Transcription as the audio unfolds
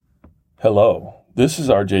Hello, this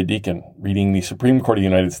is R.J. Deacon reading the Supreme Court of the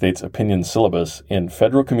United States opinion syllabus in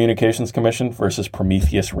Federal Communications Commission versus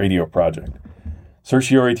Prometheus Radio Project.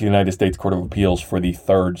 Certiorari to the United States Court of Appeals for the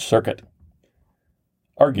Third Circuit.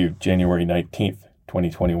 Argued January 19th,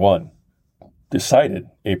 2021. Decided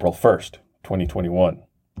April 1st, 2021.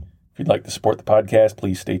 If you'd like to support the podcast,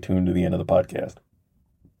 please stay tuned to the end of the podcast.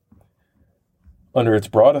 Under its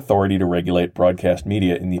broad authority to regulate broadcast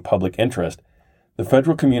media in the public interest, the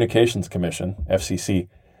Federal Communications Commission, FCC,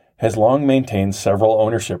 has long maintained several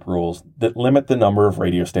ownership rules that limit the number of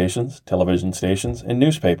radio stations, television stations, and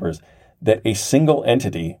newspapers that a single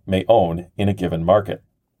entity may own in a given market.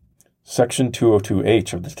 Section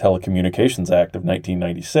 202H of the Telecommunications Act of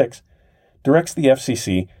 1996 directs the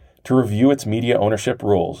FCC to review its media ownership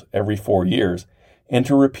rules every 4 years and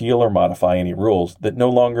to repeal or modify any rules that no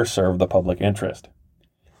longer serve the public interest.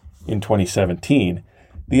 In 2017,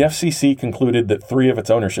 the FCC concluded that 3 of its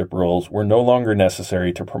ownership rules were no longer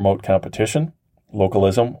necessary to promote competition,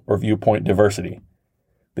 localism, or viewpoint diversity.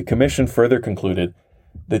 The Commission further concluded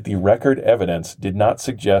that the record evidence did not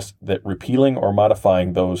suggest that repealing or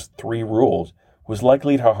modifying those 3 rules was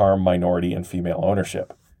likely to harm minority and female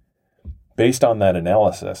ownership. Based on that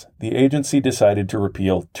analysis, the agency decided to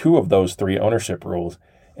repeal 2 of those 3 ownership rules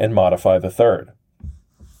and modify the third.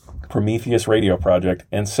 Prometheus Radio Project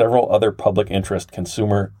and several other public interest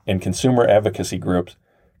consumer advocacy groups,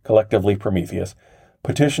 collectively Prometheus,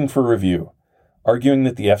 petitioned for review, arguing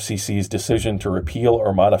that the FCC's decision to repeal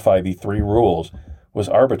or modify the 3 rules was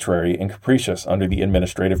arbitrary and capricious under the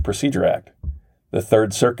Administrative Procedure Act. The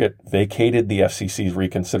Third Circuit vacated the FCC's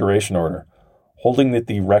reconsideration order, holding that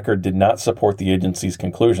the record did not support the agency's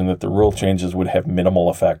conclusion that the rule changes would have minimal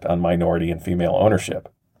effect on minority and female ownership.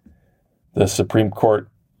 The Supreme Court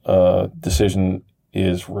decision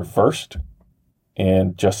is reversed,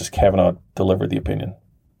 and Justice Kavanaugh delivered the opinion.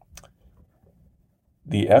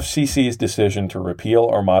 The FCC's decision to repeal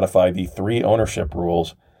or modify the 3 ownership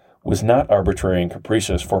rules was not arbitrary and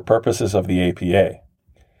capricious for purposes of the APA.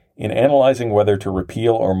 In analyzing whether to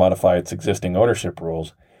repeal or modify its existing ownership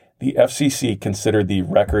rules, the FCC considered the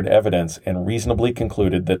record evidence and reasonably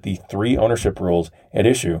concluded that the 3 ownership rules at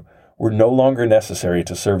issue were no longer necessary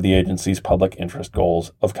to serve the agency's public interest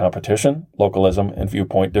goals of competition, localism, and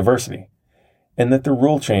viewpoint diversity, and that the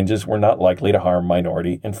rule changes were not likely to harm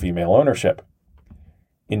minority and female ownership.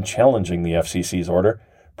 In challenging the FCC's order,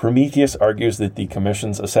 Prometheus argues that the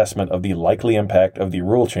Commission's assessment of the likely impact of the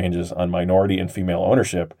rule changes on minority and female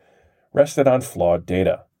ownership rested on flawed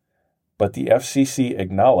data. But the FCC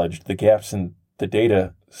acknowledged the gaps in the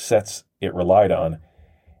data sets it relied on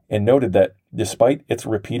and noted that, despite its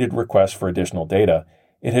repeated requests for additional data,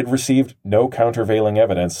 it had received no countervailing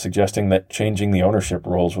evidence suggesting that changing the ownership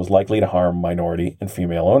rules was likely to harm minority and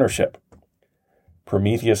female ownership.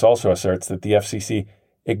 Prometheus also asserts that the FCC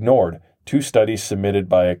ignored 2 studies submitted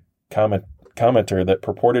by a commenter that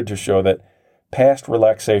purported to show that past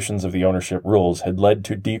relaxations of the ownership rules had led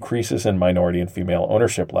to decreases in minority and female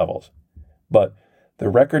ownership levels. But the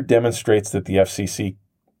record demonstrates that the FCC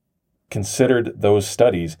considered those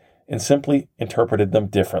studies and simply interpreted them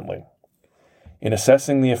differently. In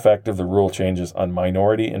assessing the effect of the rule changes on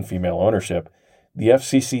minority and female ownership, the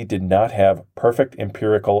FCC did not have perfect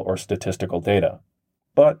empirical or statistical data.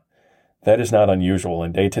 But that is not unusual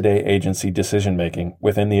in day-to-day agency decision-making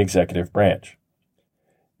within the executive branch.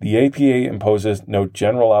 The APA imposes no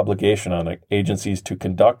general obligation on agencies to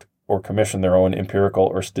conduct or commission their own empirical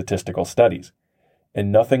or statistical studies,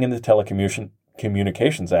 and nothing in the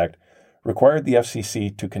Telecommunications Act required the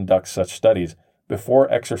FCC to conduct such studies before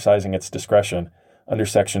exercising its discretion under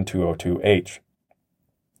Section 202H.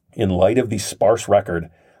 In light of the sparse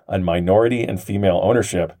record on minority and female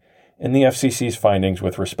ownership and the FCC's findings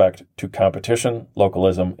with respect to competition,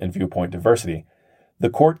 localism, and viewpoint diversity,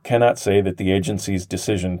 the Court cannot say that the agency's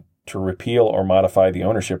decision to repeal or modify the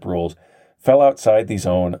ownership rules fell outside the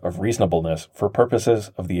zone of reasonableness for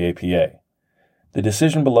purposes of the APA. The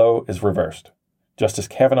decision below is reversed. Justice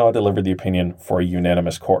Kavanaugh delivered the opinion for a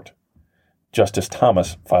unanimous court. Justice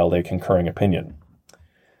Thomas filed a concurring opinion.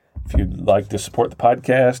 If you'd like to support the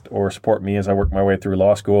podcast or support me as I work my way through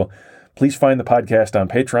law school, please find the podcast on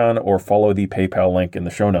Patreon or follow the PayPal link in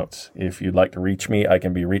the show notes. If you'd like to reach me, I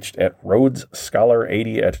can be reached at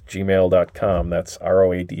rhodesscholar80@gmail.com. That's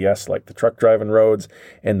ROADS like the truck driving roads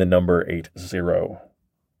and the number 80.